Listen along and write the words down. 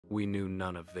We knew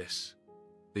none of this.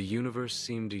 The universe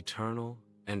seemed eternal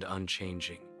and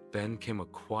unchanging. Then came a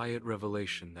quiet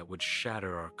revelation that would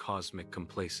shatter our cosmic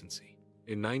complacency.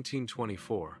 In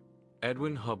 1924,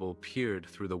 Edwin Hubble peered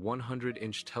through the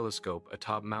 100-inch telescope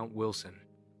atop Mount Wilson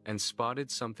and spotted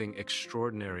something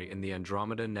extraordinary in the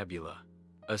Andromeda Nebula,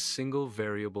 a single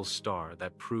variable star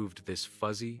that proved this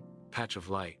fuzzy patch of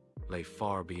light lay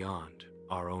far beyond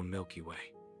our own Milky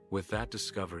Way. With that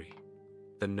discovery,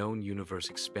 the known universe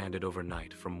expanded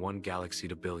overnight from one galaxy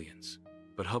to billions.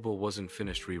 But Hubble wasn't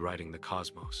finished rewriting the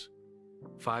cosmos.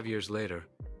 5 years later,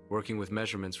 working with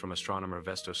measurements from astronomer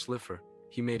Vesto Slipher,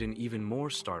 he made an even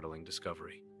more startling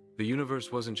discovery. The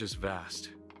universe wasn't just vast,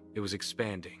 it was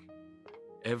expanding.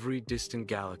 Every distant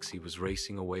galaxy was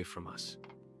racing away from us,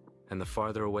 and the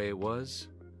farther away it was,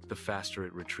 the faster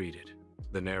it retreated.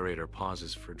 The narrator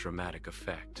pauses for dramatic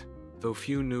effect. Though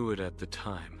few knew it at the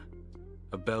time,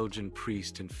 a Belgian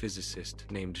priest and physicist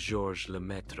named Georges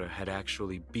Lemaitre had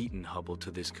actually beaten Hubble to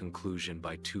this conclusion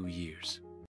by 2 years.